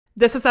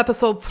This is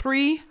episode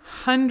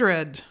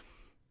 300.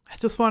 I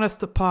just want us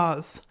to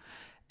pause.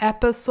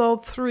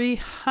 Episode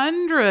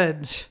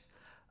 300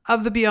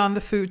 of the Beyond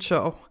the Food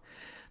Show.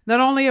 Not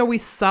only are we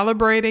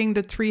celebrating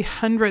the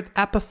 300th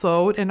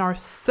episode in our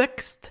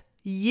 6th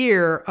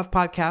year of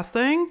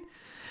podcasting,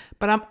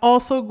 but I'm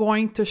also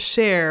going to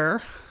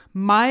share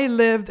my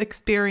lived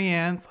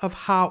experience of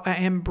how I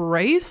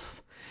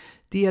embrace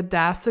the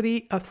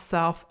audacity of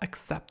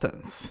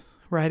self-acceptance.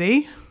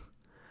 Ready?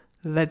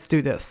 Let's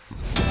do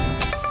this.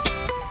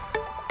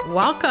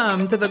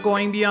 Welcome to the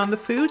Going Beyond the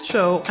Food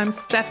Show. I'm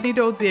Stephanie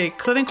Dodier,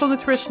 clinical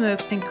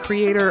nutritionist and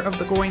creator of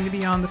the Going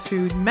Beyond the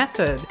Food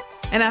method.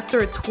 And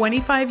after a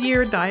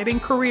 25-year dieting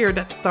career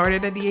that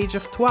started at the age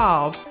of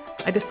 12,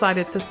 I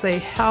decided to say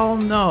hell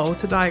no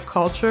to diet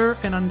culture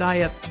and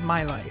undiet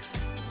my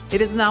life.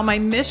 It is now my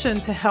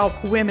mission to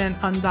help women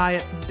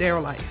undiet their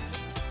life.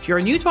 If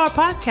you're new to our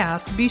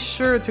podcast, be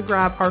sure to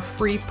grab our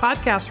free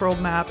podcast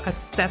roadmap at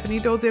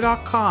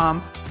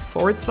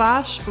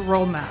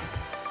stephaniedodier.com/roadmap.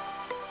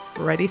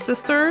 Ready,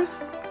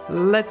 sisters?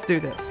 Let's do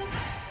this.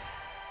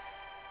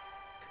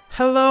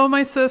 Hello,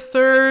 my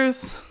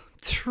sisters.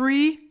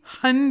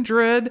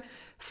 300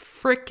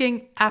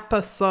 freaking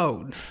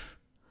episode.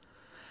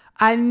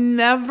 I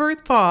never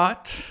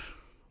thought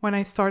when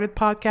I started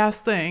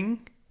podcasting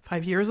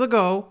 5 years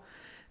ago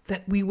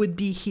that we would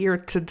be here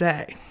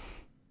today.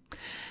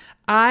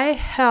 I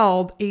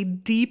held a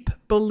deep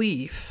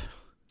belief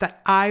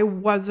that I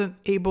wasn't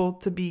able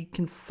to be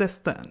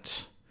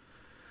consistent.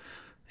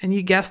 And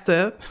you guessed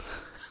it,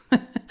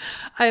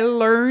 I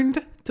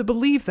learned to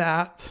believe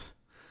that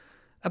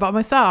about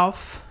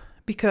myself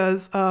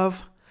because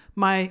of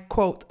my,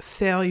 quote,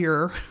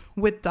 failure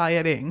with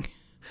dieting.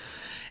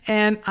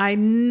 And I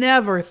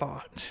never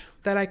thought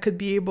that I could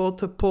be able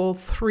to pull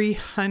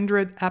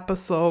 300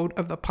 episodes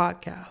of the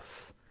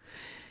podcast.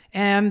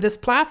 And this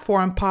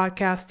platform,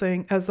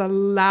 podcasting, has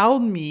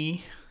allowed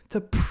me to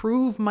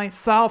prove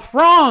myself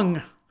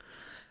wrong.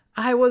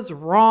 I was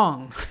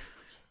wrong.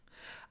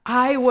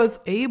 I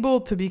was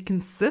able to be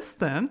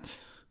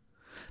consistent.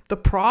 The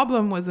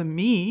problem wasn't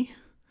me.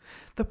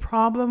 The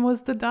problem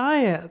was the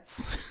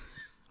diets,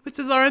 which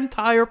is our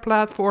entire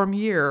platform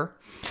here.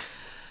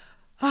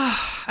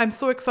 I'm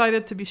so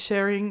excited to be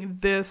sharing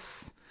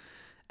this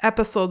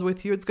episode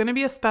with you. It's going to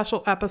be a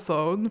special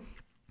episode.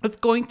 It's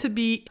going to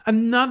be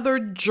another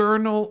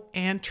journal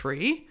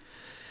entry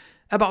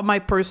about my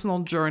personal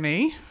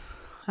journey.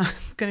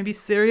 It's going to be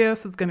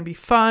serious. It's going to be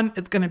fun.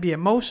 It's going to be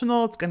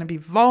emotional. It's going to be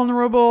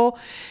vulnerable.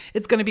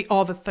 It's going to be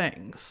all the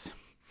things.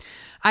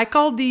 I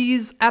call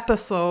these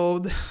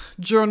episode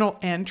journal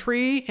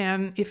entry.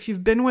 And if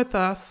you've been with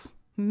us,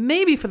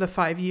 maybe for the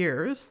 5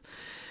 years,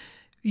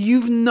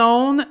 you've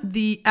known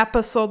the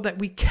episode that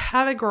we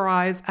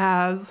categorize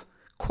as,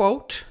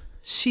 quote,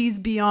 she's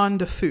beyond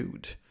the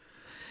food.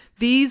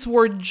 These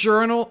were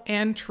journal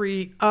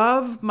entry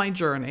of my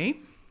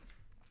journey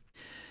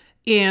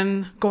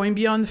in going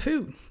beyond the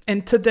food.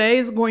 And today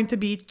is going to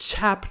be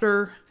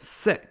chapter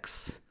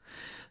 6.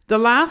 The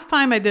last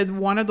time I did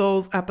one of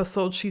those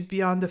episodes, She's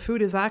Beyond the Food,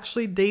 is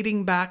actually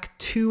dating back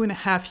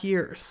 2.5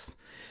 years.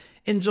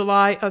 In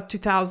July of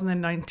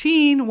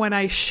 2019, when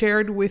I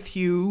shared with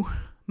you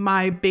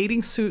my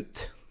bathing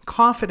suit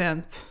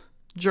confident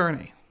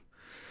journey.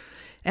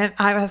 And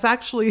I was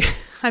actually,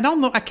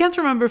 I can't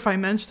remember if I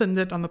mentioned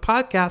it on the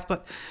podcast,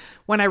 but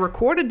when I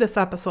recorded this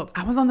episode,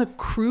 I was on a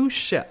cruise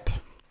ship.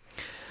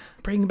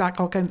 Bringing back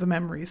all kinds of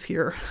memories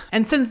here.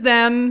 And since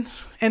then,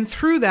 and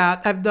through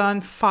that, I've done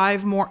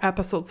 5 more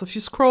episodes. So if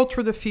you scroll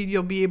through the feed,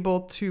 you'll be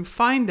able to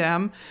find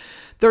them.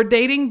 They're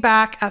dating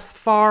back as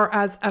far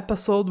as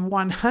episode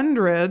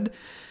 100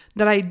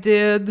 that I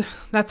did.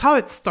 That's how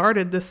it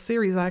started, this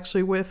series,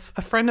 actually, with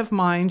a friend of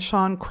mine,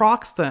 Sean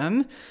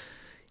Croxton.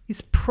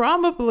 He's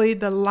probably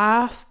the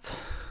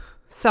last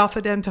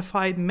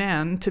self-identified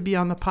man to be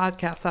on the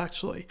podcast,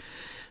 actually.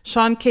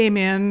 Sean came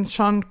in.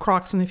 Sean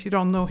Croxton, if you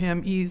don't know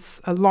him,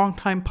 he's a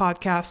longtime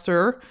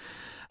podcaster.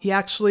 He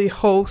actually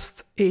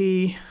hosts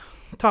a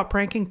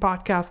top-ranking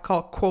podcast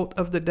called Quote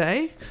of the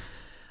Day.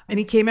 And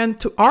he came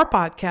into our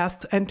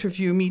podcast to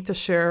interview me to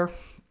share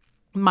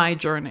my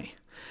journey.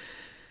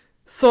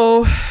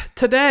 So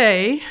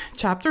today,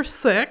 chapter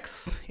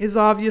 6 is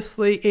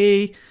obviously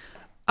a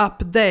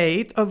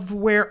update of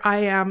where I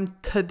am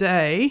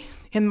today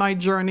in my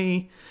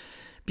journey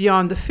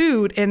beyond the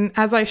food. And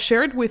as I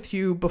shared with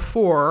you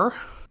before,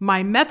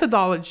 my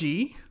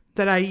methodology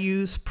that I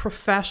use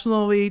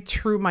professionally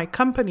through my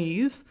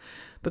companies,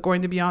 the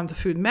Going to Beyond the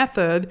Food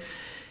method,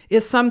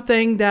 is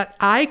something that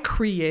I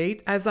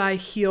create as I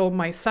heal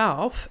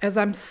myself. As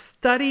I'm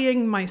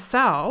studying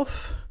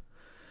myself,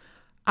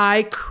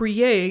 I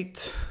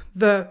create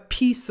the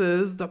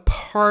pieces, the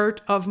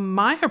part of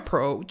my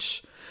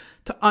approach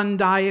to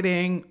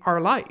undieting our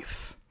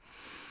life.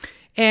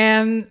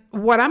 And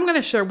what I'm going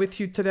to share with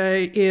you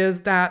today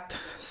is that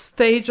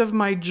stage of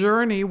my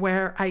journey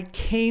where I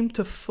came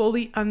to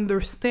fully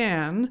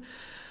understand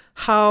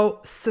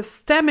how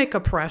systemic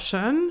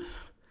oppression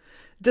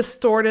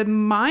distorted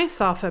my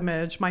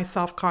self-image, my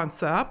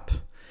self-concept,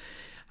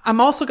 I'm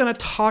also going to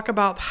talk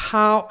about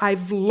how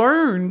I've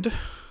learned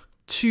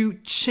to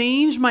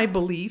change my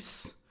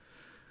beliefs,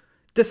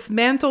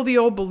 dismantle the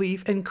old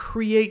belief, and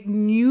create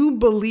new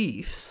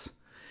beliefs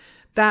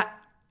that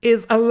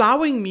is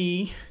allowing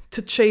me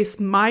to chase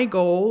my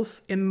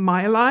goals in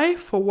my life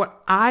for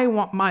what I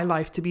want my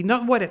life to be,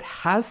 not what it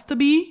has to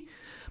be,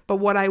 but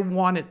what I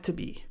want it to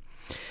be.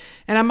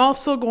 And I'm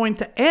also going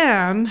to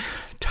end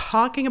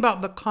talking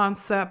about the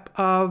concept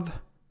of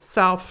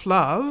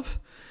self-love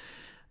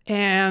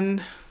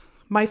and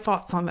my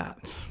thoughts on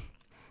that,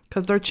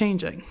 because they're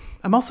changing.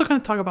 I'm also going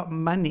to talk about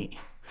money.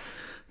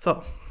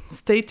 So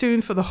stay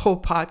tuned for the whole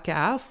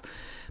podcast.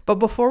 But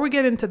before we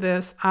get into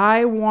this,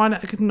 I want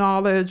to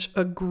acknowledge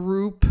a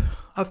group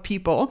of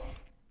people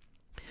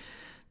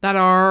that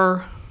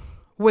are,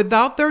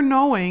 without their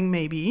knowing,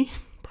 maybe,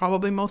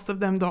 probably most of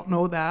them don't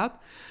know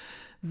that,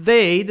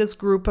 this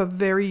group of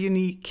very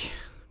unique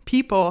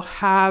people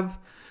have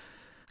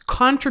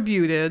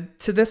contributed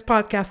to this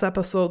podcast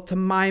episode, to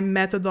my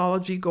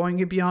methodology going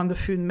beyond the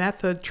food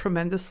method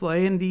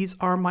tremendously. And these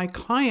are my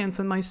clients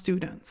and my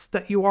students.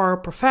 That you are a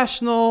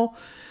professional,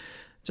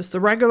 just a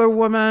regular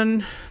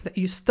woman, that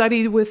you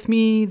studied with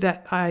me,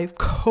 that I've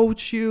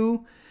coached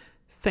you.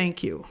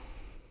 Thank you.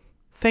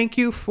 Thank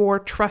you for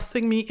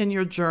trusting me in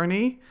your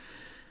journey.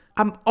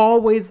 I'm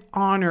always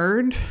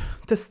honored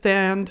to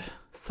stand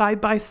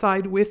side by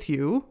side with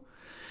you.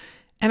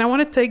 And I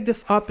want to take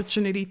this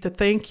opportunity to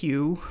thank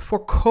you for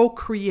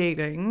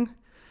co-creating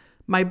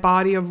my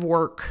body of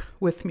work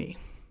with me.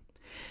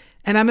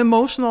 And I'm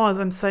emotional as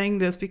I'm saying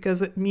this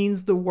because it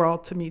means the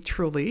world to me,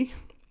 truly,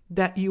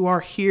 that you are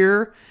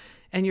here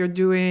and you're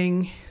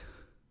doing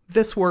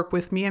this work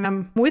with me. And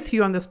I'm with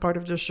you on this part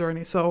of this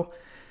journey. So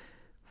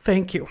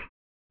thank you.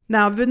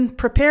 Now, I've been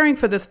preparing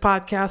for this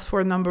podcast for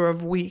a number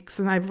of weeks,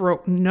 and I've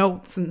wrote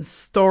notes and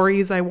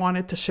stories I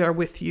wanted to share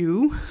with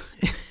you.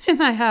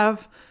 And I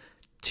have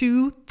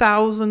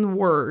 2,000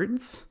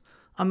 words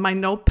on my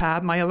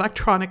notepad, my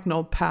electronic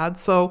notepad.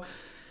 So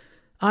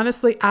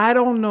honestly, I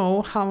don't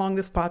know how long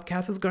this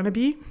podcast is going to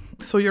be.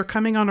 So you're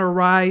coming on a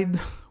ride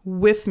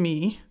with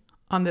me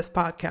on this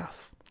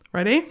podcast.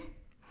 Ready?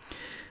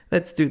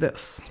 Let's do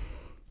this.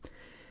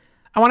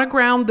 I want to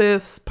ground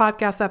this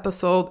podcast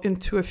episode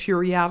into a few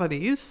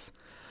realities.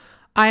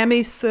 I am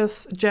a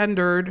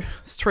cisgendered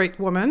straight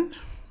woman.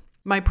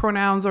 My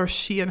pronouns are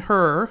she and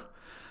her.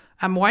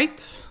 I'm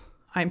white.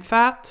 I'm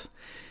fat.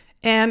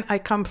 And I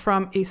come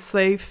from a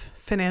safe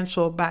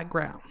financial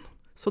background.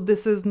 So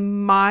this is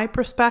my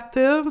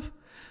perspective,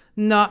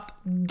 not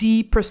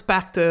the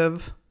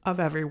perspective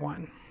of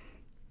everyone.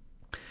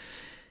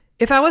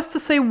 If I was to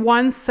say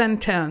one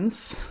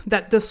sentence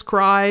that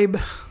describe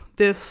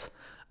this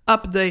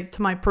update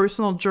to my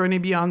personal journey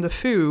beyond the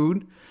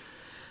food,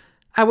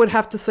 I would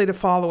have to say the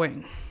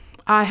following.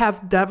 I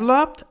have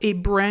developed a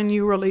brand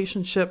new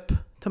relationship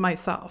to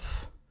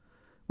myself,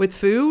 with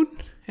food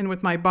and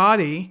with my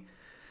body,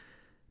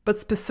 but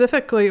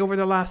specifically over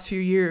the last few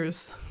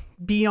years,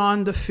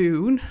 beyond the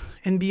food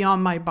and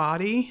beyond my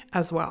body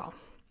as well.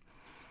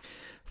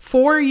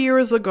 4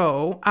 years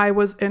ago, I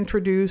was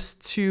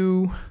introduced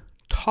to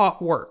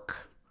thought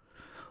work,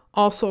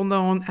 also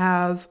known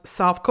as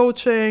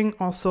self-coaching,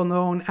 also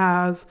known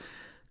as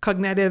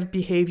cognitive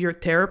behavior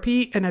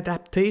therapy and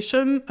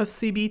adaptation of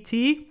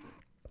CBT.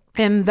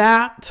 And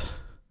that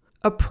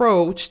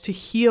approach to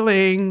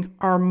healing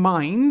our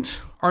mind,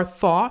 our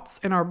thoughts,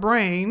 and our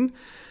brain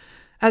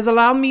has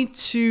allowed me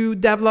to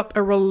develop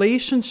a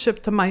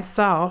relationship to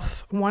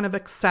myself, one of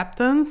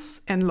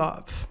acceptance and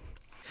love.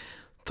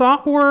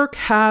 Thought work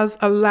has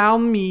allowed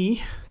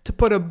me to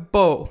put a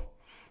bow,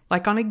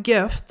 like on a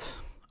gift,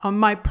 on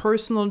my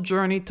personal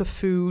journey to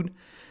food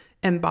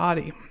and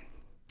body.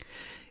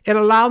 It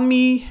allowed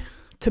me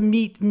to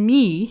meet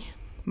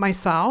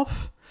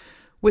myself,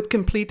 with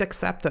complete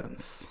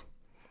acceptance.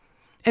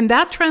 And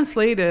that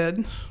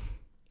translated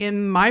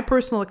in my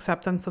personal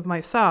acceptance of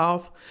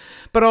myself,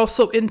 but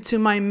also into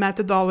my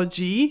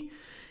methodology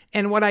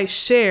and what I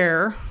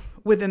share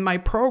within my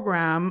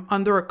program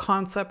under a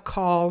concept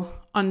called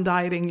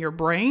undieting your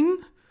brain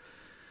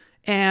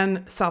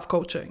and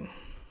self-coaching.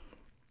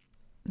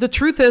 The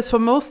truth is, for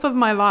most of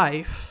my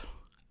life,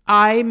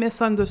 I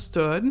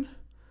misunderstood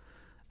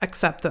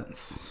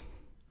acceptance.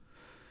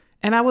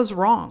 And I was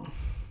wrong.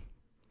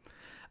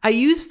 I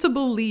used to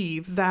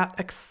believe that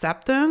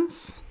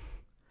acceptance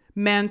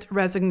meant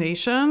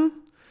resignation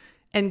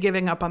and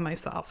giving up on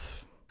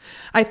myself.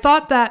 I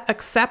thought that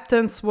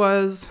acceptance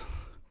was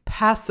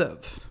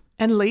passive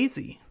and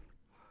lazy.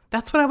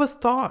 That's what I was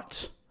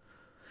taught.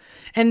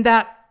 And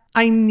that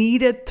I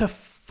needed to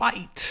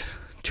fight,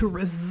 to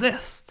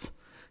resist,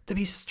 to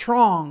be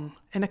strong.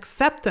 And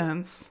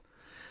acceptance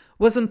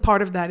wasn't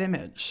part of that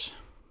image.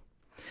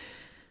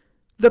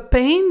 The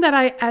pain that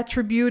I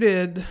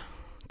attributed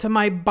to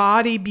my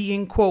body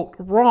being, quote,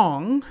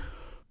 wrong,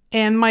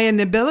 and my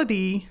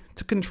inability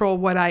to control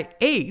what I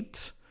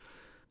ate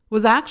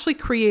was actually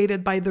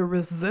created by the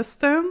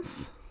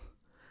resistance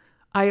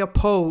I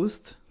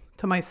opposed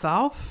to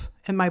myself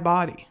and my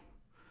body.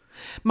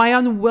 My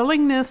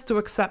unwillingness to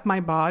accept my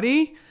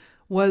body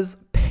was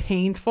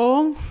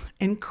painful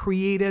and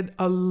created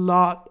a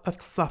lot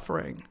of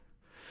suffering.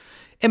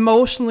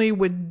 Emotionally,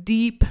 with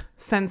deep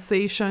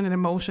sensation and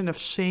emotion of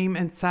shame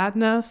and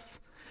sadness.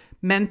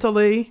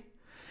 Mentally,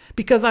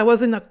 because I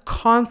was in a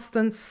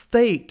constant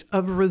state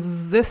of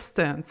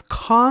resistance,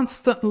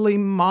 constantly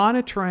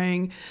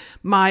monitoring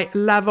my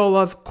level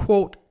of,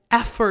 quote,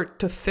 effort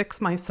to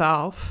fix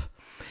myself.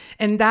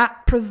 And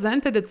that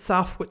presented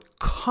itself with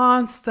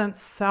constant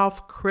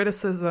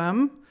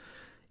self-criticism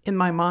in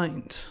my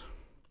mind.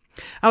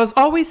 I was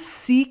always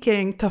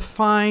seeking to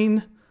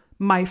find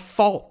my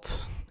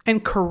fault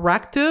and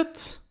correct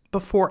it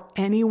before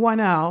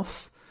anyone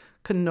else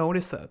could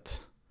notice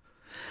it.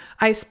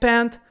 I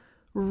spent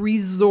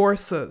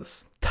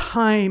resources,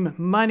 time,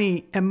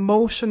 money,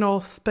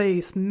 emotional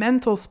space,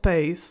 mental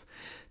space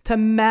to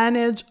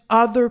manage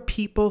other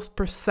people's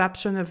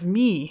perception of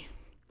me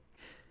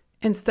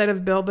instead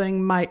of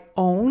building my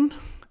own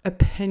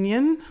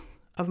opinion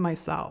of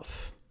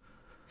myself.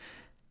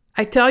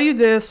 I tell you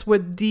this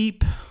with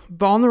deep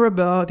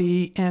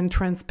vulnerability and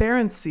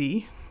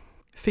transparency.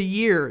 For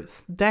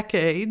years,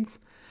 decades,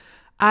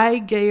 I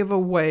gave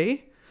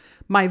away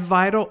my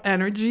vital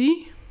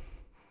energy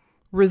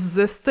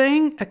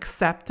resisting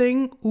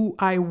accepting who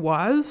I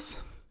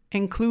was,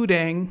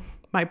 including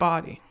my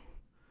body.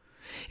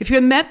 If you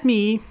had met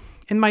me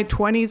in my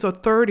 20s or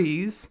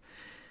 30s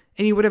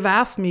and you would have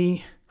asked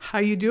me, "How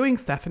are you doing,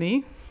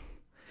 Stephanie?"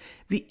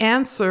 the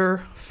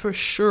answer for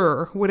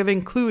sure would have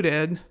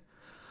included,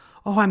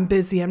 "Oh, I'm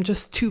busy. I'm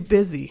just too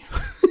busy."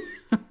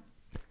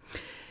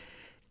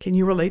 Can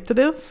you relate to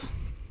this?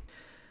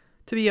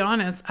 To be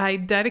honest, I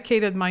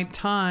dedicated my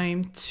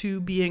time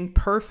to being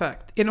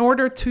perfect in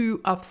order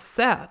to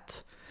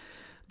offset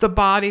the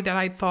body that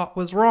I thought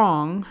was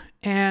wrong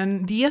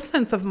and the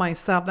essence of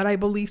myself that I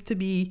believed to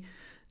be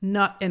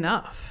not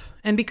enough.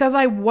 And because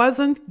I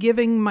wasn't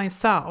giving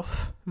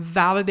myself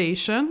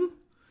validation,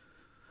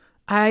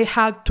 I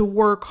had to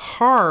work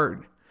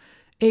hard,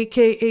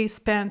 aka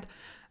spent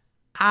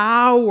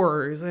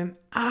hours and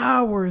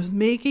hours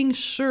making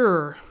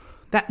sure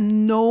that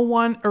no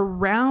one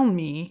around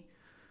me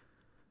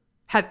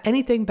had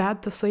anything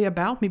bad to say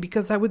about me,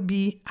 because that would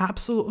be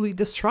absolutely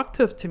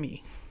destructive to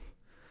me.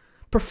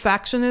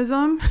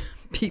 Perfectionism,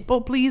 people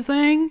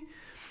pleasing,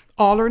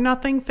 all or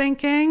nothing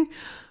thinking,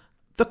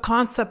 the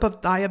concept of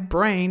diet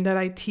brain that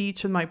I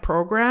teach in my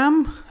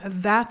program,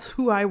 that's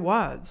who I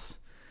was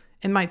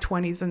in my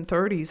 20s and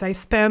 30s. I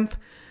spent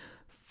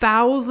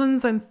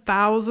thousands and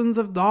thousands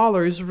of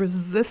dollars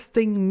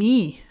resisting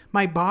me,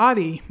 my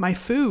body, my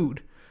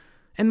food,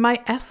 and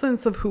my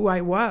essence of who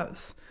I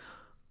was,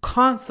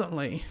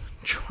 constantly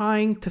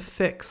trying to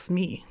fix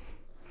me.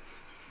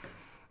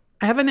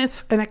 I have an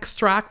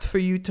extract for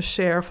you to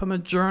share from a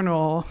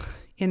journal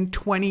in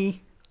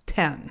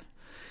 2010,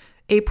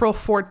 April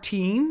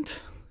 14th,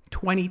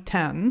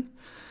 2010.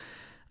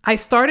 I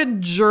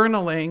started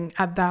journaling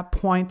at that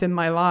point in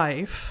my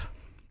life,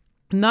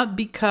 not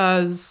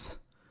because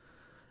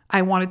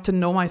I wanted to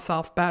know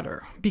myself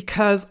better,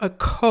 because a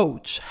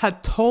coach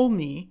had told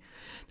me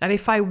that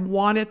if I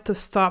wanted to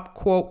stop,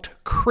 quote,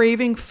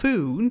 craving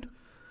food,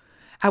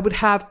 I would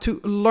have to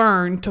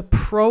learn to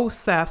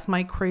process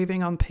my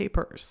craving on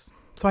papers.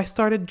 So I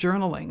started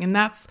journaling, and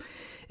that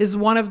is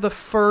one of the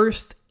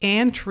first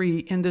entry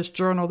in this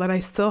journal that I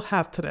still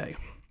have today.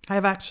 I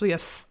have actually a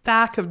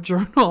stack of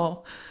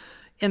journal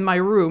in my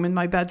room, in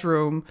my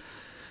bedroom,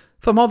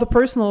 from all the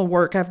personal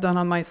work I've done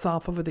on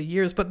myself over the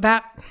years. But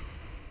that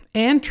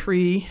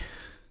entry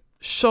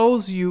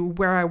shows you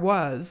where I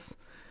was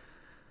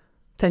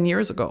 10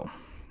 years ago,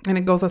 and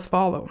it goes as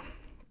follows.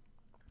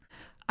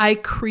 I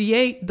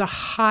create the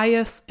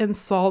highest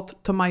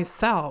insult to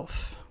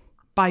myself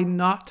by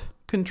not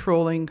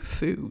controlling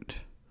food.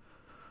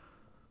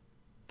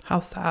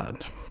 How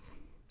sad.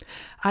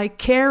 I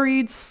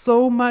carried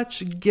so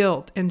much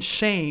guilt and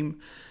shame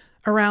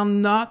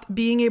around not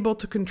being able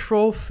to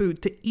control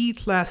food, to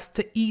eat less,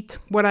 to eat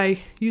what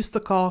I used to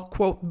call,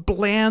 quote,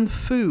 bland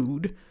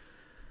food,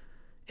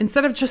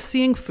 instead of just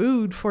seeing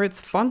food for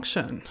its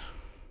function.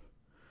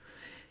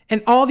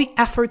 And all the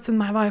efforts in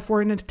my life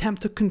were in an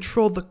attempt to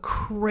control the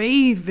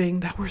craving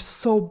that were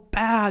so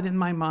bad in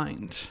my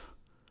mind.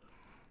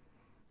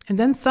 And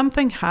then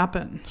something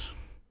happened.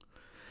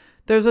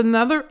 There's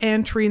another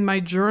entry in my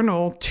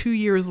journal 2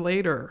 years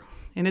later,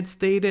 and it's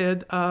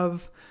dated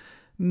of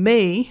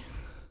May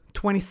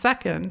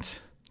 22nd,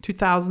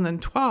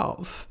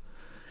 2012.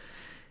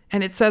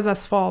 And it says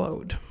as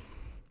followed.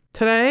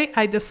 Today,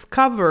 I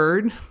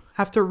discovered,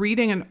 after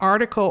reading an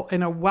article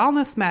in a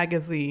wellness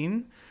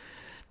magazine,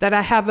 that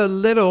I have a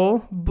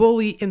little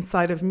bully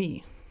inside of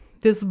me.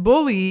 This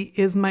bully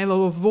is my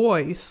little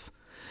voice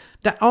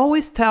that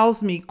always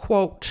tells me,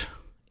 quote,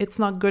 it's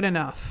not good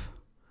enough.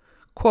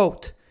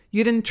 Quote,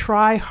 you didn't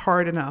try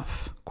hard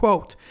enough.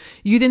 Quote,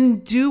 you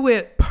didn't do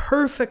it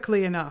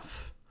perfectly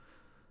enough.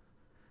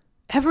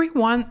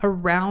 Everyone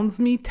around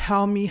me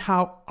tell me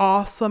how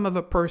awesome of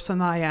a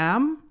person I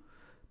am,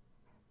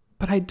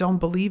 but I don't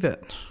believe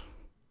it.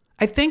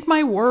 I think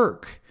my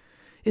work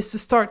is to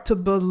start to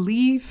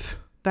believe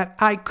that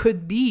I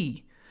could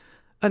be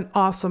an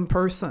awesome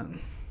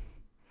person.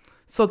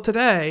 So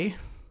today,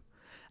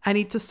 I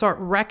need to start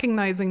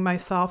recognizing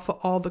myself for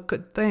all the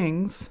good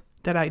things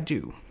that I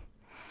do.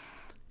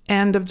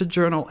 End of the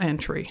journal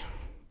entry.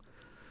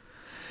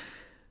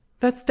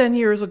 That's 10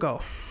 years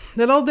ago.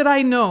 Little did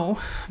I know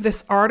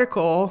this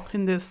article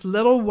in this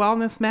little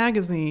wellness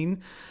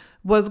magazine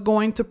was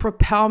going to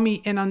propel me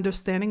in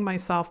understanding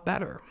myself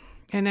better.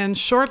 And then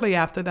shortly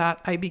after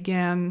that, I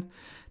began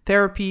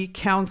therapy,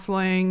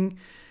 counseling,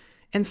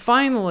 and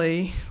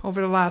finally,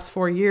 over the last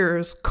 4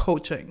 years,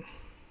 coaching.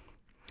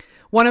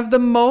 One of the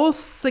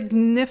most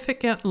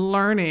significant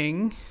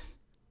learning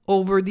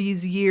over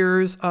these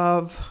years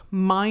of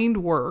mind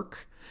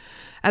work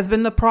has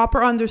been the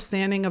proper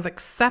understanding of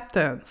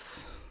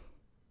acceptance,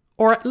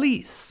 or at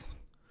least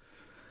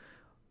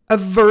a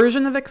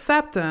version of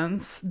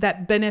acceptance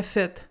that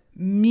benefit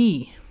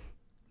me,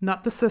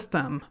 not the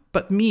system,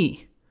 but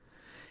me,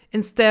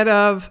 instead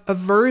of a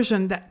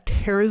version that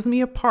tears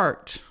me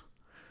apart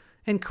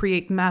and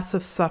create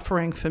massive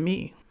suffering for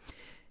me.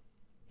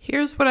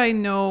 Here's what I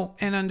know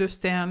and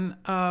understand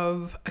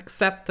of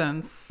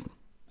acceptance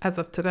as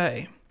of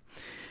today.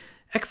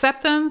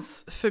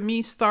 Acceptance for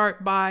me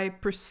start by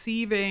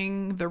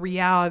perceiving the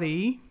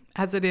reality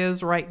as it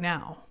is right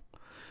now.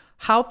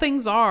 How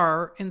things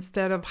are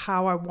instead of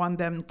how I want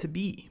them to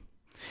be.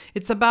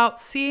 It's about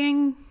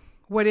seeing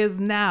what is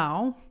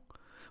now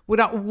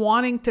without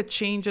wanting to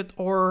change it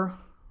or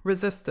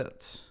resist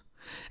it.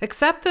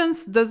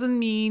 Acceptance doesn't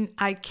mean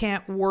I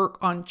can't work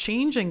on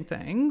changing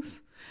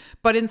things,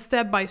 but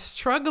instead by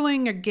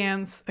struggling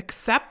against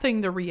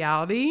accepting the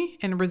reality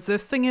and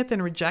resisting it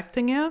and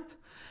rejecting it,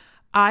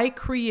 I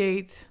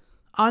create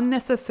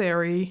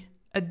unnecessary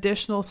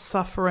additional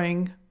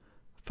suffering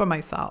for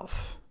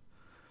myself.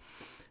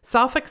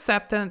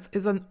 Self-acceptance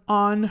is an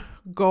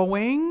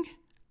ongoing,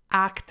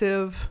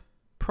 active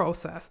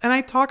process. And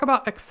I talk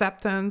about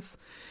acceptance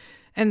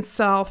and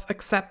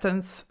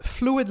self-acceptance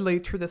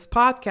fluidly through this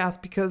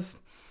podcast because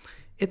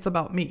it's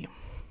about me.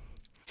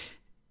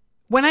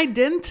 When I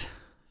didn't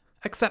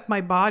accept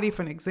my body,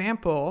 for an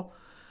example,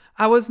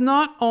 I was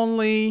not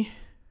only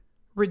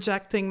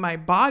rejecting my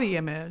body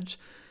image,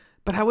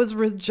 but I was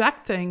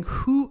rejecting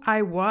who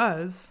I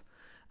was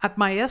at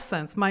my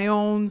essence, my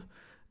own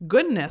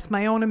goodness,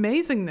 my own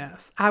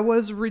amazingness. I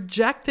was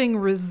rejecting,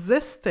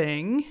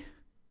 resisting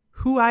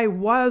who I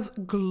was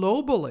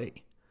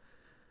globally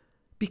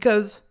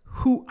because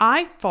who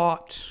I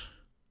thought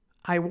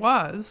I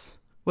was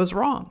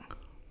wrong.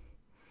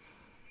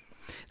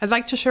 I'd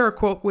like to share a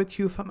quote with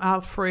you from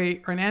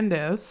Alfred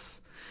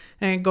Hernandez,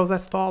 and it goes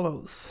as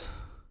follows: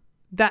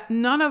 that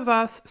none of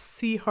us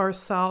see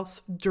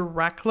ourselves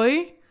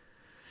directly,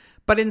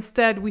 but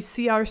instead we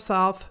see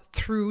ourselves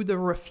through the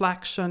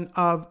reflection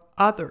of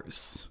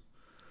others.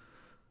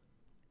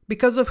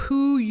 Because of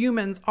who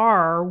humans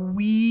are,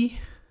 we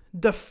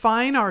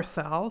define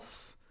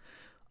ourselves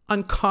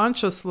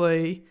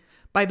unconsciously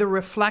by the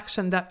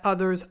reflection that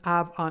others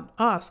have on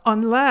us,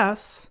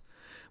 unless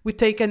we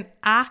take an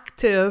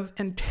active,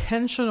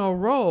 intentional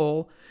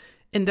role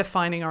in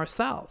defining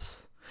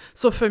ourselves.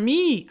 So for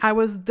me, I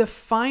was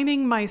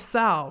defining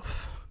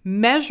myself,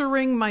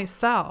 measuring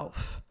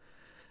myself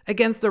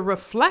against the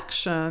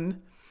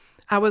reflection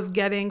I was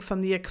getting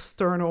from the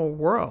external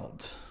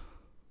world.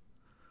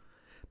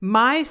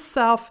 My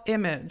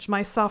self-image,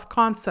 my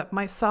self-concept,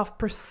 my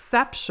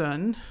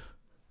self-perception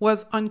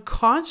was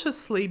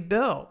unconsciously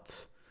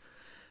built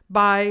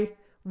by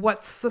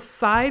what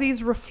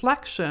society's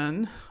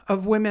reflection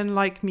of women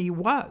like me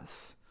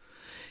was.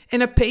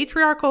 In a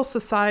patriarchal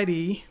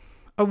society,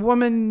 a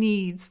woman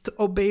needs to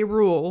obey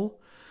rule,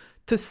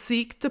 to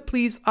seek to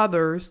please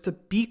others, to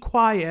be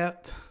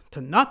quiet, to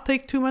not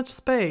take too much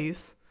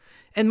space,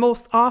 and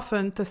most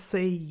often to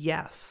say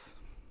yes.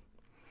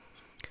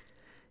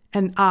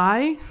 And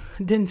I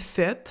didn't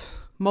fit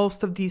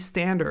most of these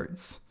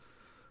standards.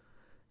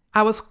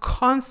 I was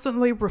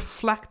constantly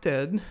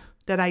reflected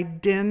that I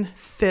didn't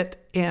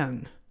fit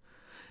in,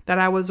 that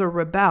I was a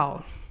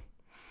rebel.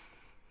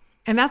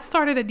 And that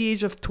started at the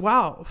age of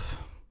 12,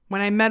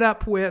 when I met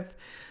up with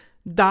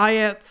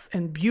diets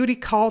and beauty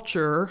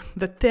culture,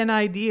 the thin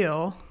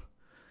ideal.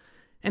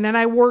 And then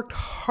I worked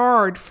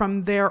hard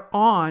from there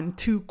on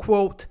to,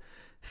 quote,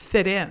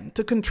 fit in,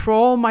 to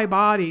control my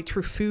body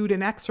through food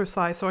and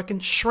exercise so I can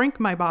shrink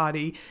my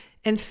body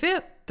and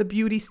fit the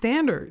beauty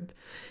standard.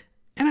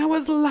 And I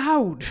was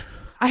loud.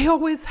 I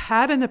always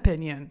had an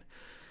opinion.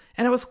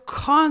 And I was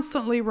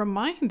constantly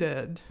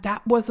reminded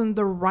that wasn't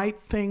the right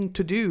thing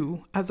to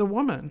do as a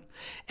woman.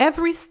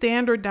 Every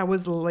standard that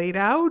was laid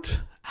out,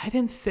 I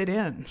didn't fit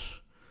in.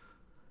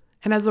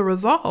 And as a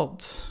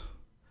result,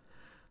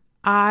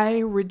 I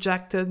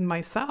rejected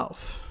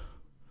myself.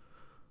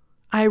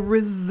 I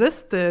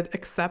resisted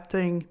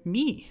accepting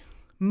me.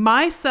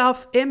 My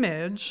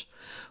self-image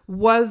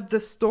was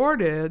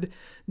distorted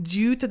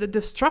due to the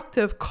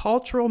destructive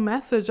cultural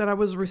message that I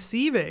was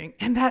receiving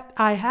and that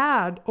I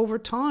had over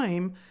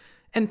time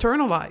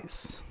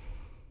internalized.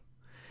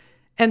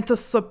 And to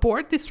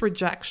support this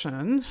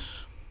rejection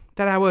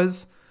that I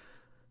was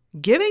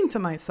giving to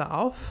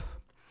myself,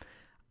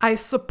 I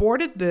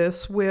supported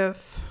this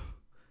with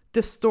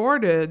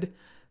distorted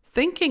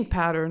thinking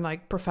pattern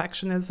like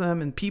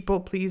perfectionism and people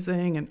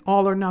pleasing and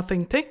all or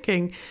nothing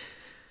thinking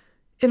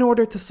in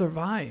order to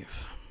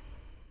survive.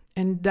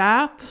 And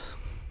that,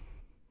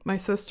 my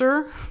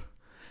sister,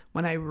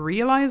 when I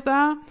realized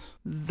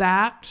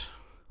that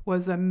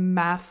was a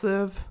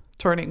massive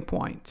turning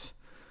point.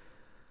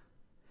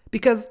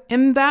 Because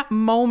in that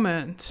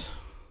moment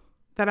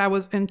that I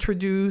was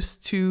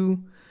introduced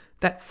to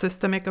that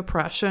systemic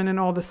oppression and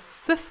all the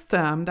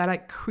system that I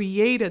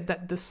created,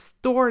 that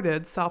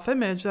distorted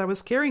self-image that I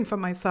was carrying for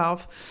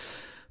myself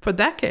for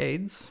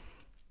decades,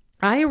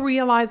 I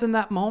realized in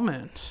that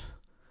moment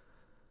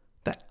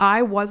that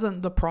I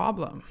wasn't the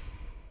problem,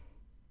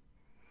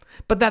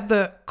 but that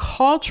the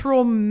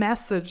cultural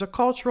message, the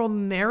cultural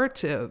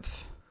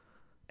narrative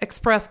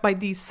expressed by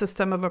these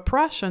system of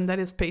oppression, that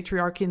is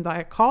patriarchy and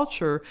diet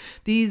culture,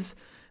 these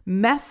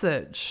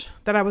message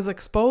that I was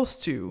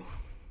exposed to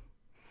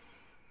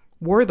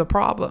were the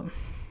problem.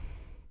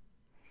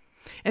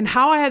 And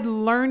how I had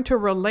learned to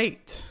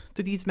relate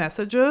to these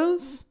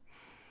messages,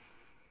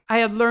 I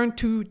had learned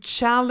to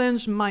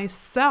challenge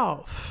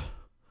myself,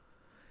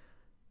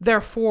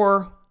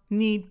 therefore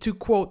need to,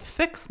 quote,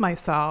 fix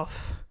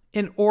myself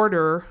in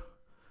order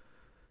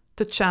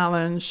to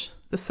challenge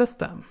the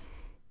system.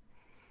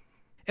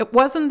 It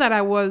wasn't that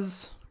I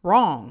was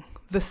wrong.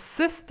 The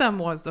system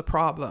was the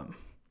problem.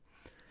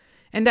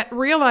 And that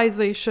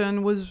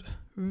realization was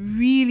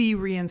really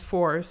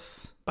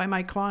reinforced by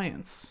my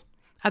clients.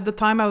 At the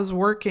time I was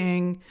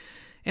working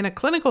in a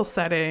clinical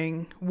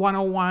setting,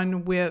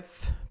 one-on-one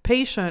with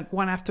patient,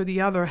 one after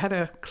the other, had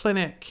a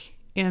clinic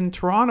in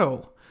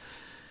Toronto.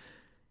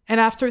 And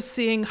after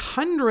seeing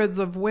hundreds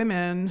of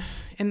women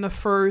in the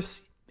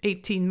first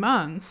 18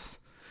 months,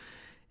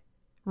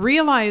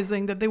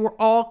 realizing that they were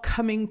all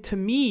coming to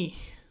me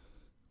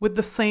with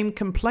the same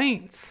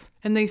complaints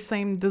and the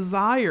same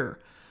desire.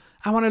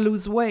 I want to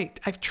lose weight.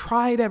 I've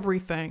tried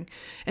everything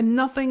and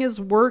nothing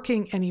is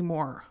working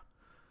anymore.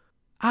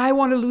 I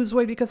want to lose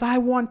weight because I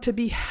want to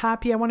be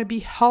happy. I want to be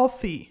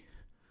healthy.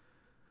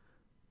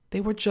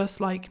 They were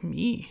just like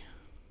me.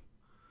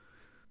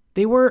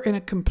 They were in a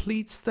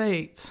complete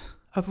state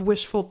of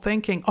wishful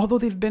thinking. Although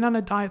they've been on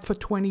a diet for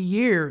 20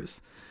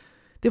 years,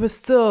 they were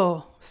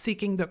still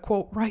seeking the,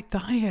 quote, right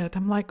diet.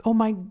 I'm like, oh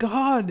my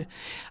God,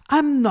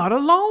 I'm not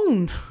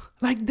alone.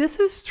 Like, this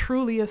is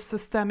truly a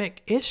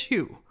systemic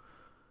issue.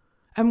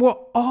 And we're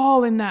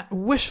all in that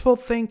wishful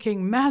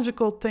thinking,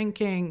 magical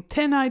thinking,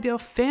 10 ideal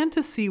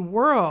fantasy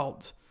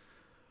world.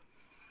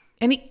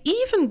 And it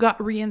even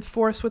got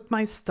reinforced with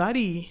my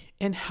study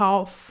in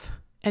health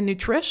and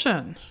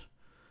nutrition.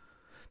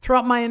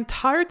 Throughout my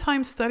entire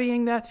time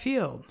studying that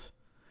field,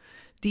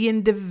 the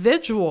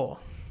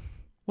individual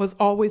was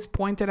always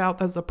pointed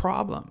out as a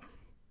problem,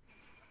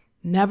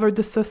 never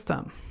the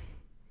system.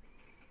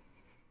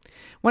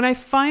 When I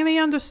finally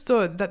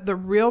understood that the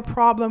real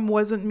problem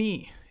wasn't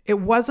me, it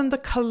wasn't the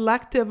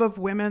collective of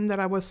women that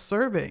I was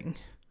serving,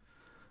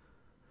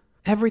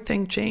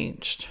 everything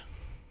changed.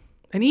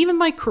 And even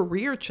my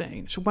career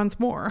changed once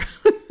more.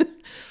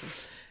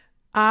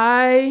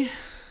 I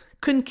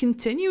couldn't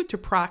continue to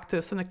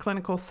practice in a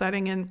clinical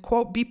setting and,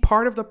 quote, be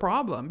part of the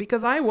problem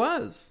because I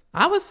was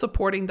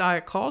supporting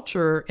diet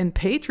culture and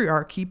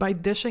patriarchy by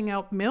dishing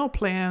out meal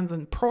plans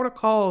and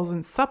protocols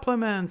and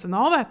supplements and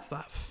all that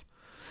stuff.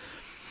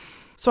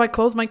 So I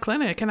closed my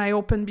clinic and I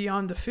opened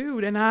Beyond the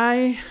Food.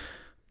 And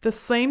the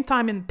same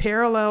time, in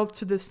parallel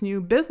to this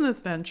new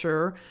business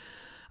venture,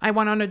 I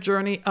went on a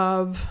journey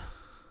of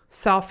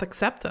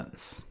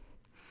self-acceptance.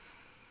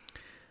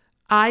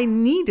 I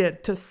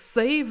needed to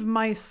save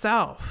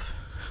myself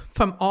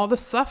from all the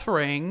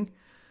suffering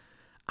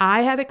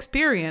I had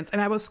experienced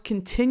and I was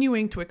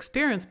continuing to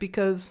experience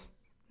because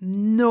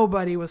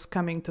nobody was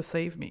coming to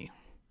save me.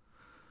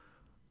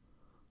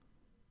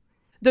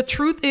 The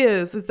truth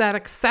is that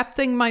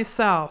accepting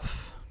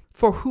myself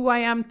for who I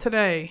am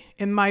today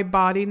in my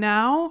body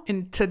now,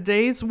 in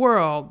today's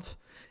world,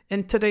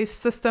 in today's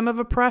system of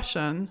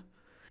oppression,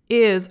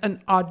 is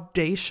an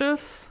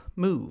audacious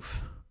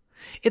move.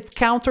 It's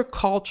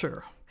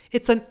counterculture.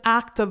 It's an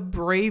act of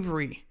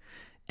bravery,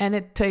 and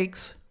it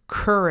takes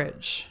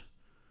courage.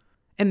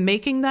 And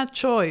making that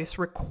choice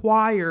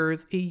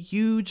requires a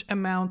huge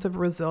amount of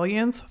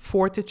resilience,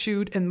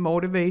 fortitude, and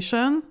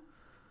motivation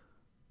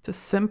to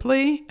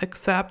simply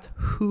accept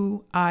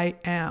who I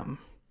am.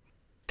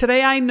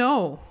 Today, I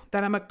know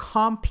that I'm a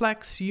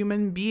complex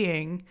human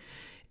being,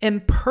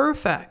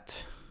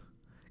 imperfect,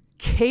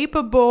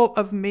 capable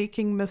of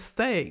making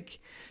mistakes,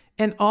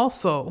 and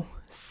also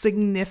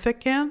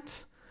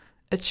significant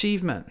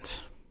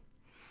achievement.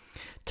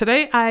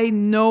 Today, I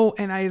know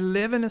and I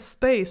live in a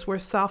space where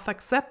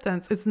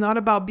self-acceptance is not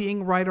about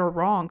being right or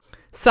wrong.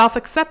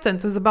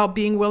 Self-acceptance is about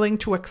being willing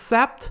to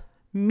accept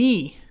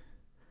me,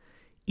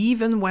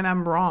 even when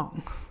I'm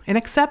wrong, and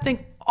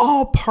accepting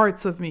all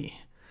parts of me.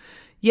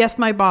 Yes,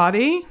 my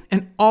body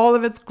and all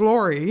of its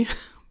glory,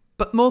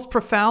 but most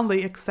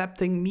profoundly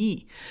accepting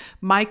me,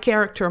 my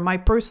character, my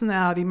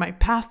personality, my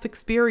past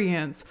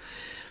experience,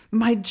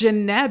 my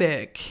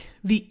genetic,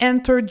 the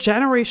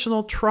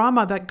intergenerational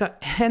trauma that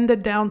got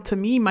handed down to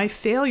me, my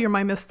failure,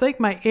 my mistake,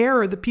 my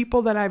error, the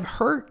people that I've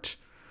hurt.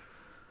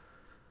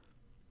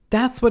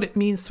 That's what it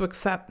means to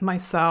accept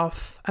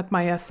myself at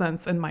my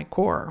essence and my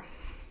core.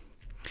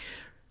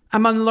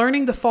 I'm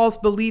unlearning the false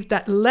belief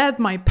that led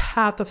my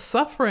path of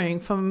suffering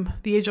from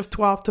the age of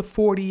 12 to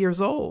 40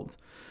 years old.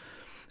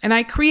 And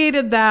I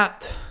created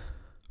that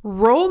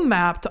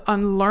roadmap to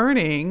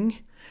unlearning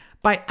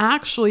by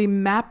actually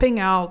mapping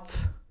out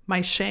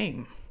my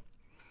shame.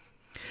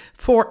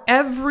 For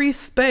every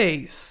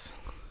space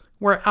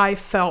where I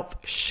felt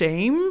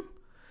shame,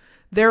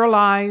 there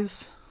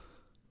lies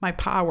my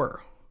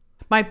power.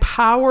 My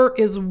power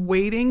is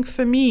waiting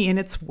for me, and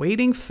it's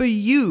waiting for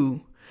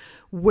you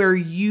where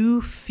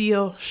you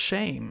feel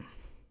shame.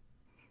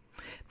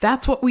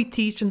 That's what we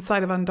teach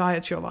inside of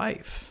Undiet Your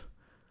Life.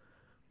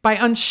 By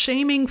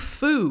unshaming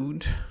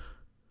food,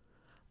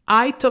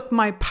 I took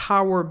my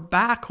power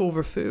back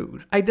over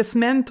food. I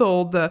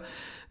dismantled the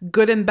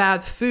good and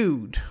bad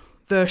food,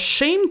 the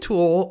shame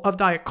tool of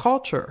diet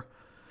culture.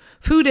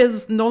 Food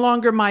is no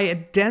longer my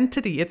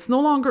identity. It's no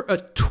longer a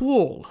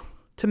tool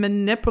to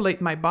manipulate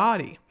my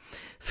body.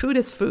 Food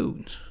is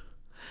food.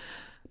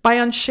 By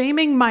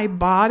unshaming my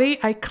body,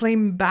 I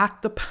claim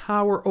back the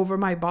power over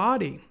my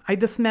body. I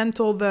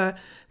dismantle the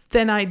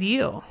thin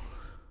ideal,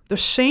 the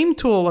shame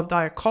tool of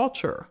diet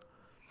culture.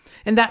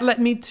 And that led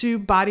me to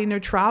body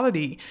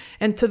neutrality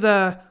and to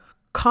the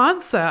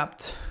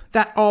concept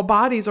that all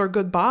bodies are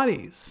good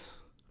bodies.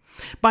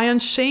 By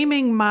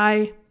unshaming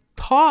my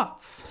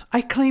thoughts,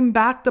 I claim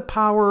back the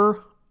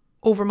power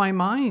over my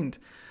mind.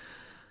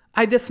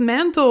 I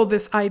dismantle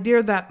this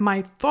idea that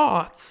my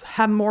thoughts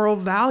have moral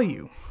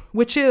value,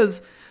 which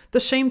is the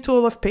shame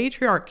tool of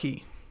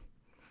patriarchy.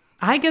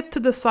 I get to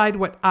decide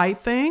what I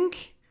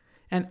think,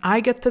 and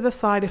I get to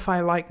decide if I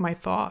like my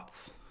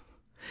thoughts.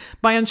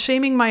 By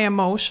unshaming my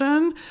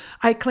emotion,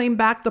 I claim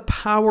back the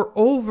power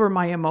over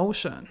my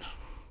emotion.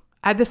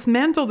 I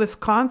dismantle this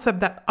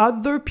concept that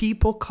other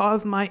people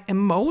cause my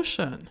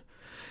emotion,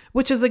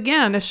 which is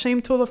again a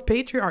shame tool of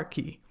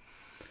patriarchy.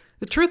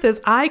 The truth is,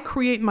 I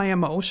create my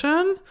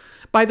emotion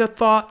by the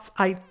thoughts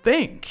I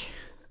think.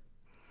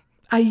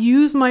 I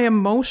use my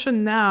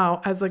emotion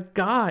now as a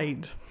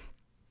guide,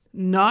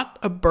 not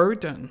a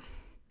burden.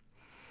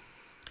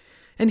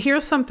 And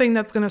here's something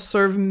that's going to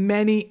serve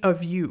many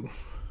of you.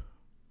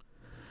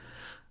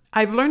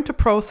 I've learned to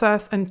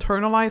process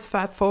internalized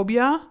fat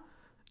phobia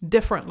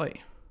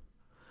differently.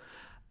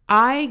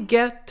 I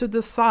get to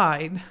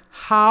decide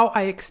how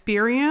I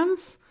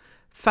experience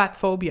fat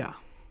phobia.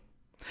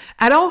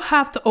 I don't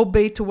have to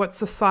obey to what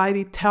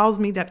society tells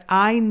me that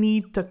I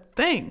need to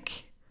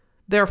think,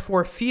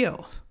 therefore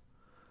feel.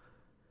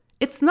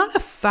 It's not a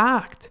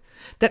fact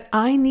that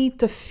I need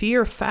to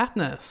fear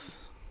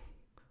fatness,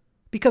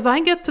 because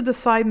I get to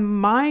decide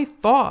my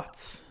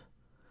thoughts,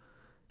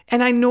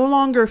 and I no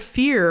longer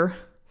fear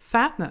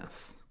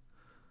fatness.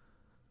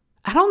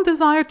 I don't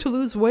desire to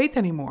lose weight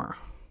anymore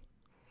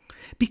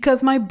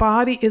because my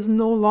body is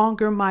no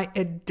longer my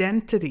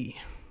identity.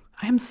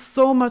 I am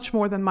so much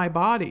more than my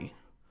body.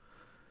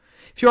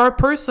 If you are a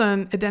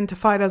person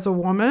identified as a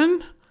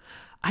woman,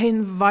 I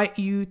invite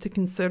you to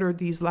consider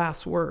these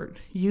last words.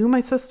 You, my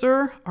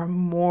sister, are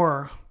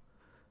more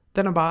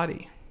than a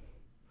body.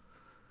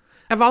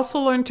 I've also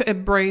learned to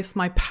embrace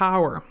my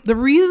power. The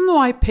reason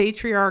why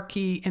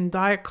patriarchy and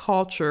diet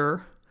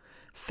culture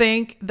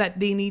think that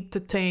they need to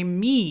tame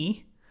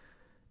me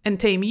and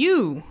tame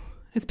you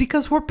is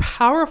because we're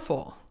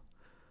powerful.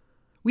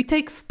 We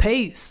take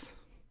space.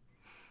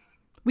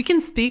 We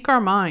can speak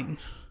our mind.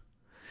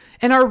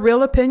 And our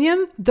real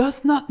opinion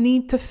does not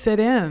need to fit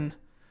in.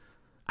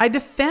 I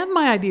defend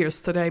my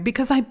ideas today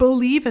because I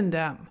believe in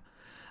them.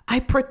 I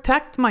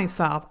protect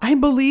myself. I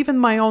believe in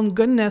my own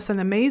goodness and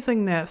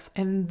amazingness.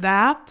 And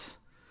that,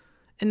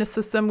 in the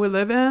system we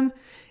live in,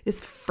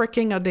 is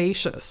freaking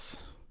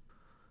audacious.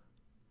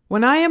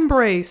 When I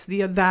embraced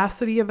the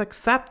audacity of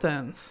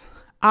acceptance,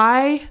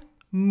 I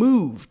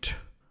moved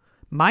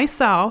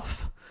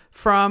myself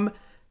from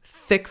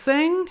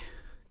fixing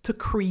to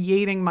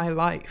creating my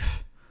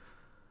life.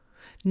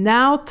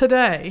 Now,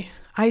 today,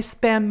 I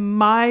spend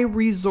my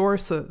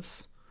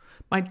resources,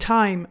 my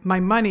time, my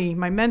money,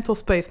 my mental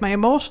space, my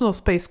emotional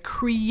space,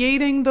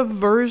 creating the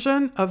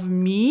version of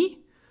me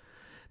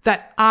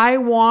that I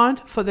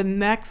want for the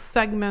next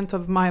segment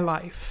of my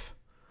life.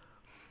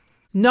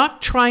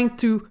 Not trying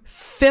to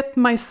fit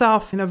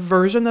myself in a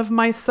version of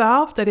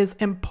myself that is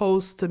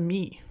imposed to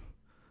me.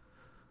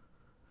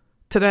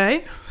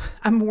 Today,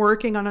 I'm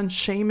working on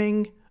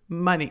unshaming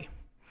money.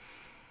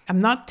 I'm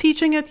not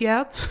teaching it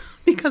yet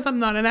because I'm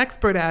not an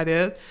expert at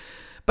it,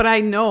 but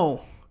I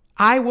know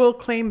I will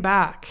claim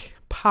back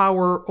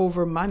power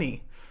over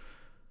money.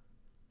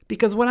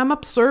 Because what I'm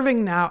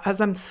observing now as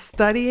I'm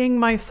studying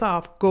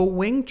myself,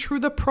 going through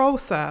the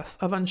process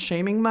of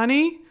unshaming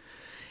money,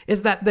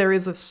 is that there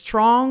is a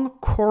strong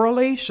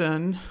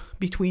correlation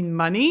between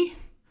money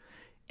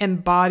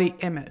and body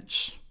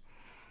image.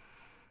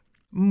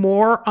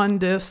 More on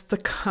this to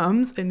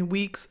come in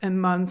weeks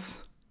and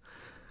months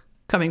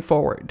coming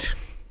forward.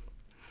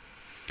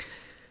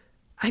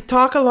 I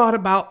talk a lot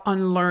about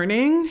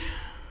unlearning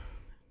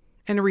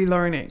and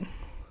relearning.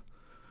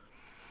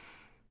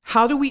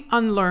 How do we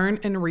unlearn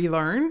and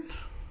relearn?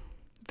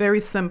 Very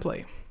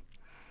simply.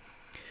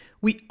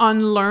 We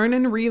unlearn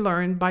and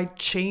relearn by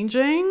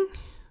changing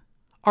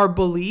our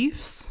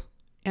beliefs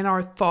and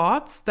our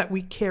thoughts that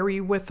we carry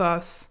with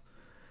us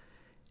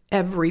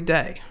every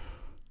day.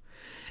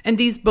 And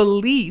these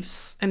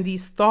beliefs and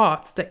these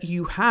thoughts that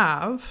you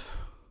have,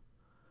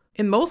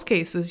 in most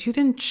cases, you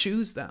didn't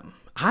choose them.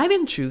 I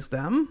didn't choose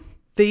them.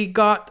 They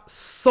got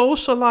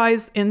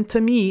socialized into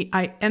me.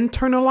 I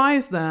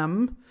internalized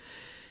them.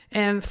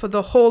 And for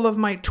the whole of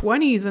my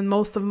 20s and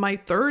most of my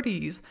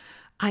 30s,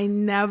 I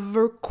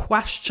never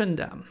questioned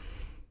them.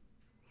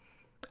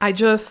 I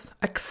just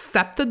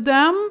accepted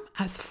them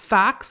as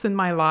facts in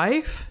my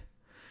life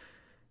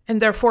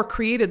and therefore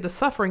created the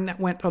suffering that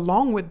went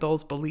along with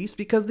those beliefs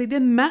because they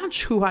didn't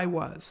match who I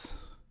was.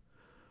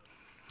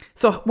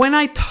 So when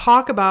I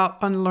talk about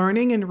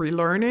unlearning and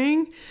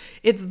relearning,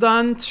 it's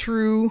done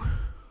through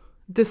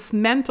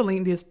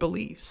dismantling these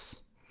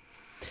beliefs.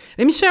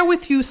 Let me share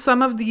with you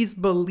some of these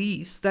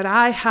beliefs that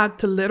I had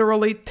to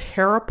literally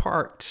tear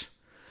apart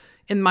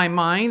in my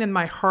mind and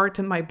my heart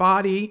and my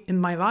body in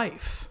my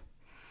life.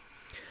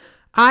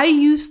 I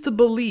used to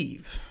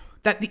believe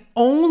that the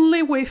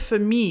only way for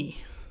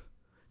me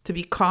to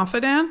be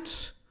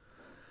confident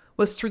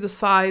was through the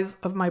size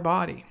of my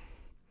body.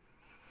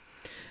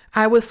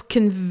 I was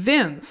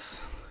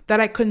convinced that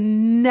I could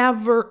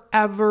never,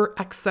 ever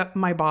accept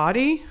my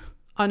body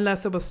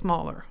unless it was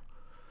smaller.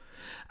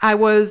 I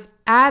was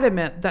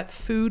adamant that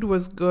food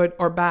was good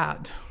or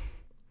bad.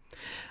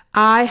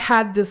 I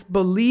had this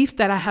belief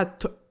that I had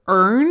to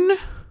earn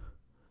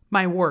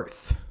my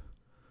worth.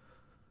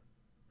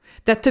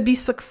 That to be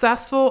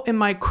successful in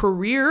my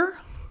career,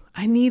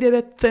 I needed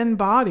a thin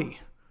body.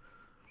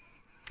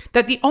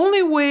 That the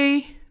only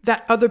way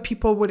that other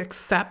people would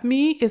accept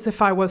me is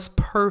if I was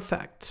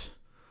perfect.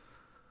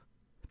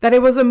 That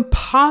it was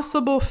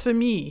impossible for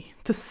me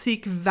to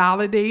seek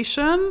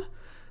validation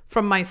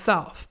from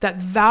myself. That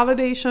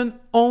validation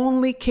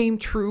only came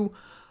through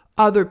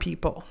other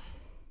people.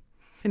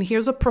 And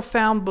here's a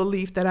profound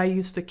belief that I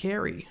used to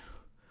carry.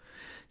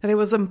 That it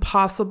was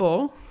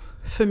impossible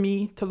for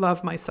me to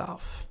love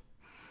myself.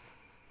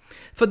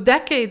 For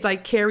decades, I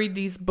carried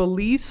these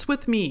beliefs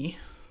with me.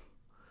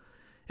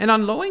 And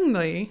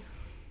unknowingly,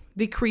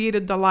 they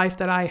created the life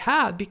that I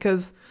had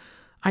because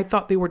I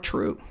thought they were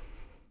true.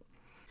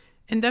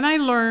 And then I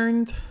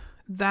learned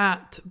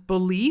that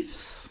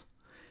beliefs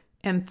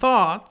and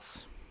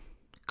thoughts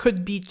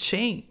could be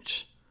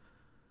changed.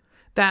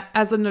 That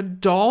as an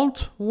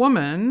adult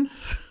woman,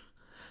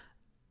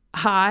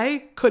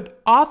 I could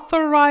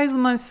authorize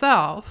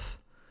myself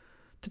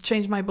to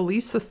change my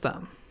belief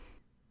system.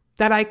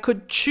 That I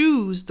could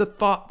choose the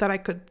thought that I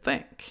could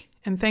think.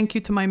 And thank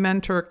you to my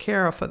mentor,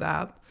 Kara, for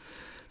that.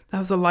 That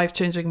was a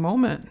life-changing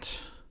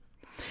moment.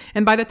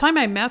 And by the time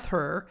I met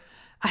her,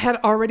 I had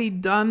already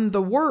done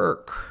the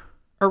work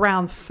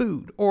around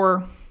food,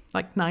 or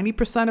like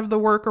 90% of the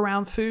work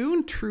around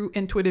food through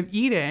intuitive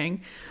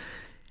eating.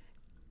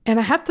 And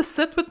I had to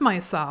sit with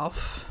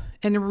myself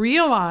and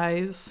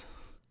realize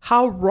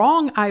how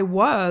wrong I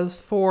was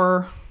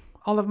for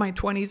all of my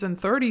 20s and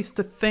 30s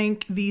to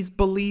think these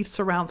beliefs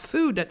around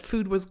food, that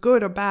food was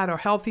good or bad or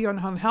healthy or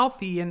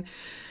unhealthy. And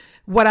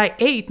what I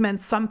ate meant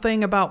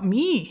something about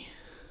me.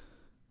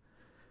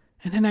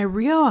 And then I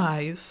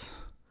realized,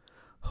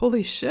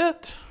 holy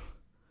shit,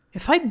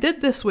 if I did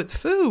this with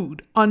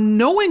food,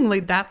 unknowingly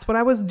that's what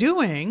I was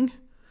doing,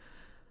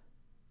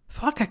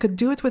 fuck, I could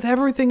do it with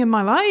everything in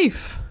my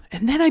life.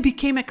 And then I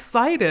became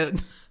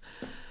excited.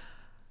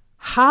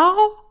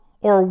 How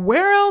or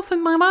where else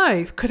in my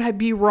life could I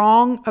be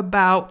wrong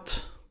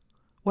about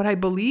what I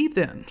believed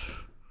in?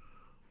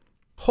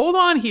 Hold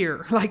on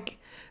here. Like,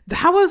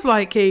 that was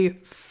like a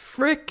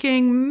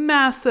freaking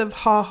massive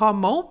ha-ha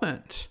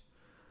moment.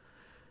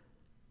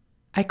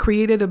 I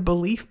created a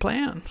belief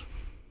plan.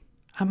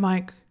 I'm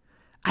like,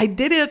 I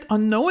did it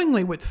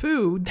unknowingly with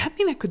food. That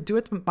means I could do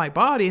it with my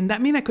body. And that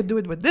means I could do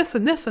it with this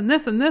and this and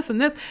this and this and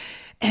this.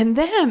 And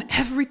then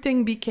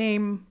everything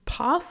became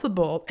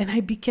possible. And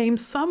I became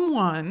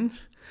someone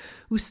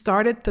who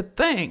started to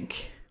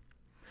think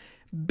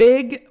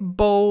big,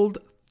 bold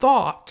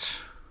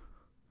thought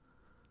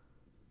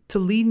to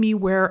lead me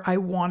where I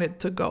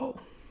wanted to go.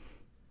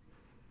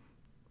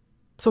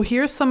 So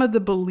here's some of the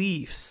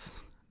beliefs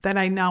that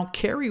I now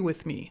carry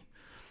with me.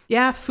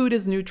 Yeah, food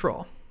is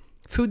neutral.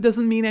 Food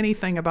doesn't mean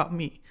anything about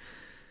me.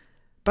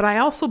 But I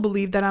also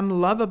believe that I'm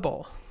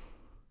lovable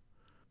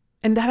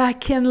and that I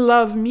can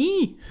love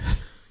me.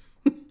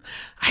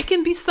 I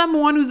can be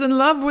someone who's in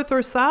love with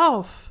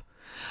herself.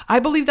 I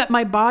believe that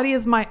my body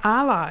is my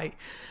ally.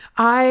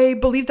 I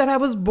believe that I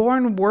was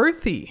born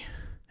worthy.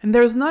 And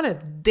there's not a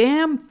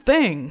damn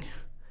thing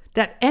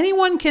that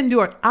anyone can do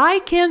or I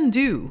can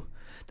do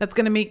that's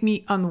going to make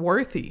me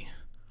unworthy.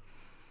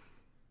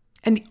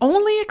 And the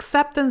only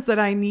acceptance that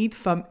I need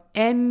from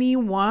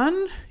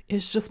anyone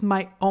is just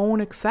my own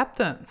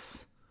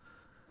acceptance.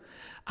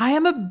 I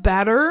am a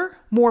better,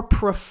 more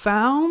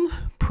profound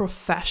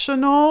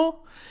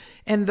professional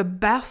and the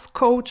best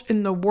coach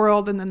in the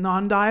world in the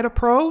non-diet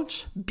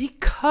approach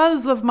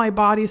because of my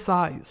body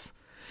size,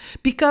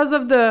 because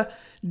of the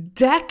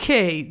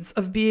decades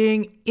of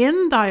being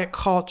in diet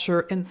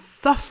culture and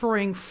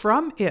suffering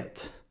from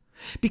it,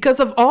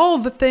 because of all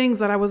the things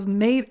that I was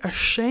made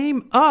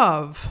ashamed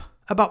of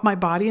about my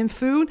body and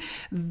food.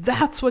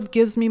 That's what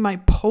gives me my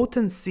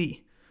potency.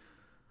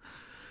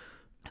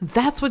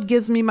 That's what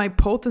gives me my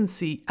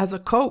potency as a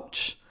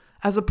coach,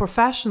 as a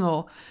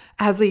professional,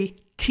 as a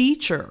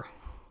teacher.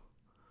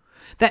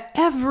 That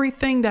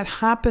everything that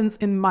happens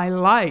in my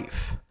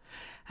life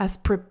has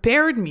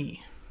prepared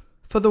me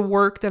for the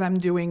work that I'm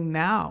doing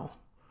now.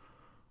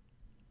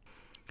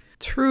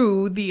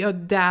 Through the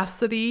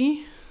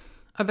audacity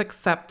of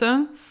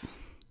acceptance,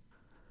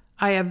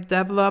 I have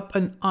developed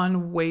an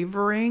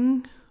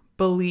unwavering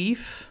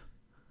belief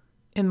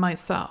in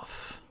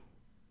myself.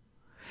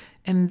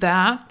 And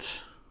that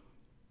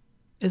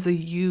is a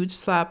huge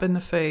slap in the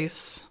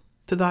face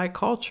to diet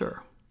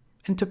culture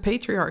and to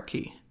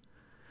patriarchy,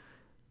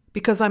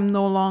 because I'm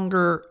no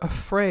longer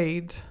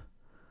afraid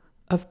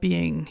of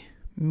being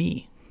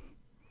me.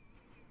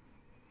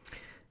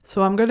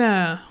 So I'm going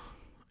to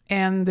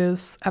end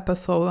this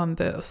episode on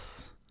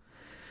this.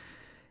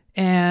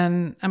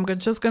 And I'm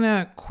just going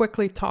to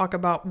quickly talk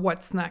about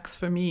what's next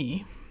for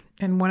me.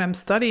 And what I'm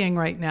studying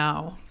right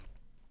now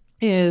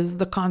is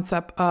the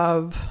concept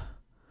of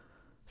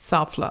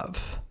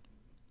self-love.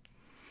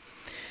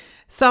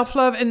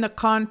 Self-love in the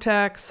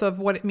context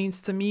of what it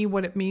means to me,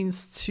 what it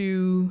means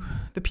to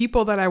the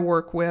people that I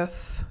work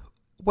with,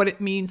 what it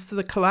means to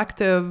the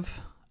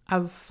collective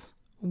as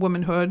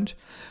womanhood,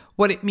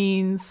 what it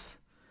means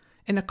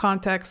in the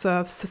context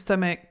of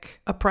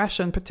systemic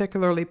oppression,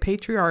 particularly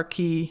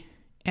patriarchy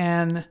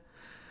and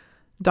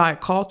diet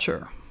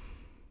culture.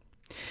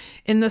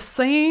 In the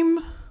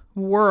same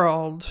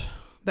world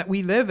that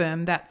we live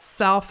in, that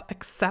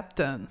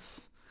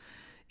self-acceptance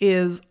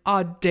is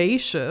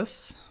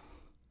audacious.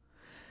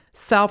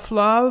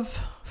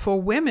 Self-love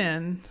for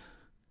women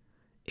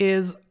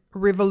is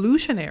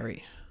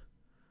revolutionary,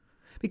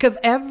 because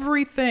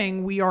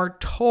everything we are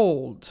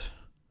told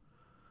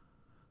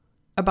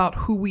about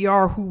who we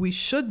are, who we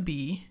should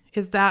be,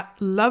 is that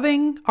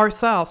loving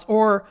ourselves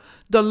or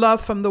the love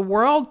from the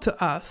world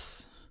to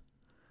us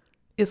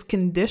is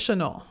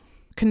conditional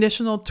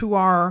to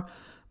our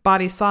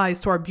body size,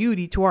 to our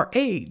beauty, to our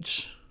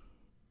age.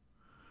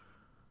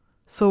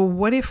 So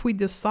what if we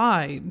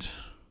decide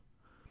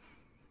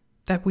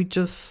that we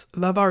just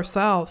love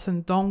ourselves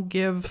and don't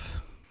give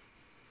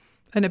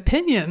an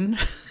opinion,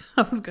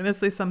 I was going to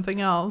say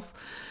something else,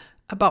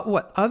 about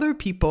what other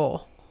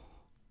people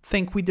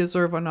think we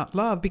deserve or not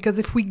love? Because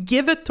if we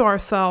give it to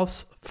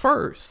ourselves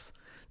first,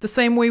 the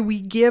same way we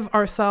give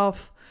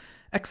ourselves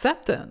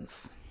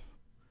acceptance,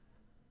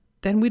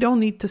 then we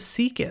don't need to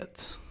seek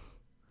it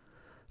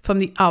from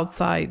the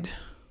outside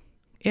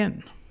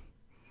in.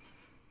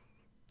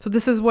 So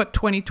this is what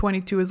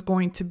 2022 is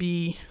going to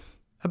be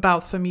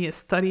about for me, is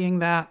studying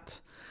that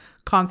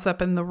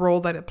concept and the role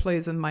that it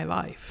plays in my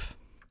life.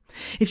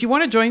 If you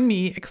want to join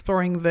me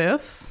exploring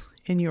this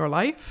in your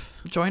life,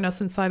 join us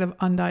inside of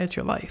Undiet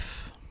Your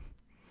Life.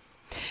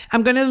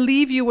 I'm going to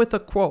leave you with a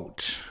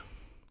quote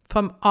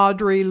from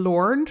Audre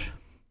Lorde.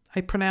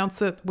 I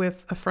pronounce it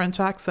with a French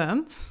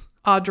accent.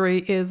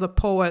 Audre is a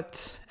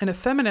poet and a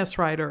feminist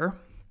writer,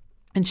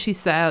 and she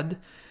said,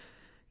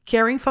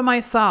 "Caring for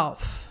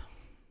myself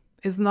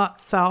is not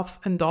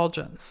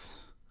self-indulgence.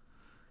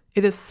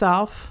 It is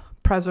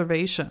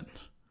self-preservation.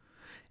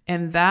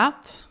 And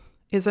that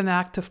is an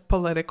act of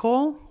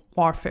political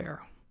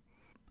warfare."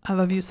 I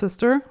love you,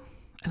 sister,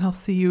 and I'll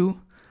see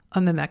you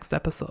on the next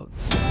episode.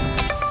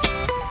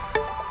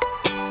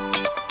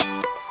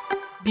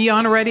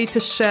 Beyond ready to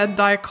shed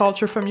diet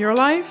culture from your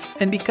life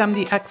and become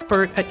the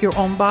expert at your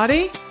own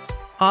body?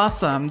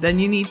 Awesome.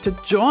 Then you need to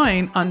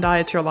join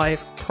Undiet Your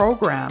Life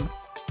program.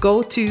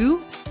 Go to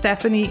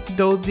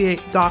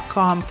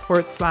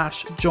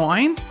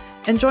stephaniedodier.com/join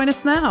and join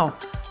us now.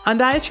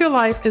 Undiet Your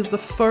Life is the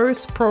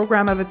first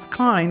program of its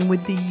kind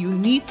with the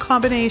unique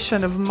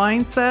combination of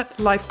mindset,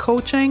 life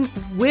coaching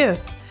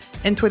with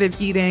intuitive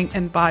eating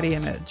and body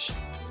image.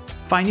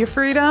 Find your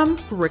freedom,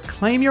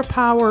 reclaim your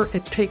power,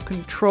 and take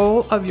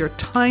control of your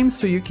time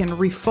so you can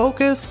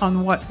refocus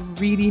on what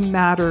really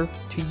matters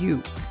to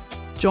you.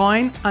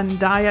 Join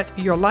Undiet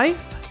Your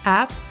Life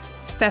at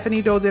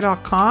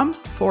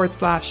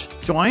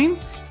stephaniedodier.com/join,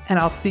 and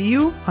I'll see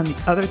you on the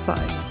other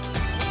side.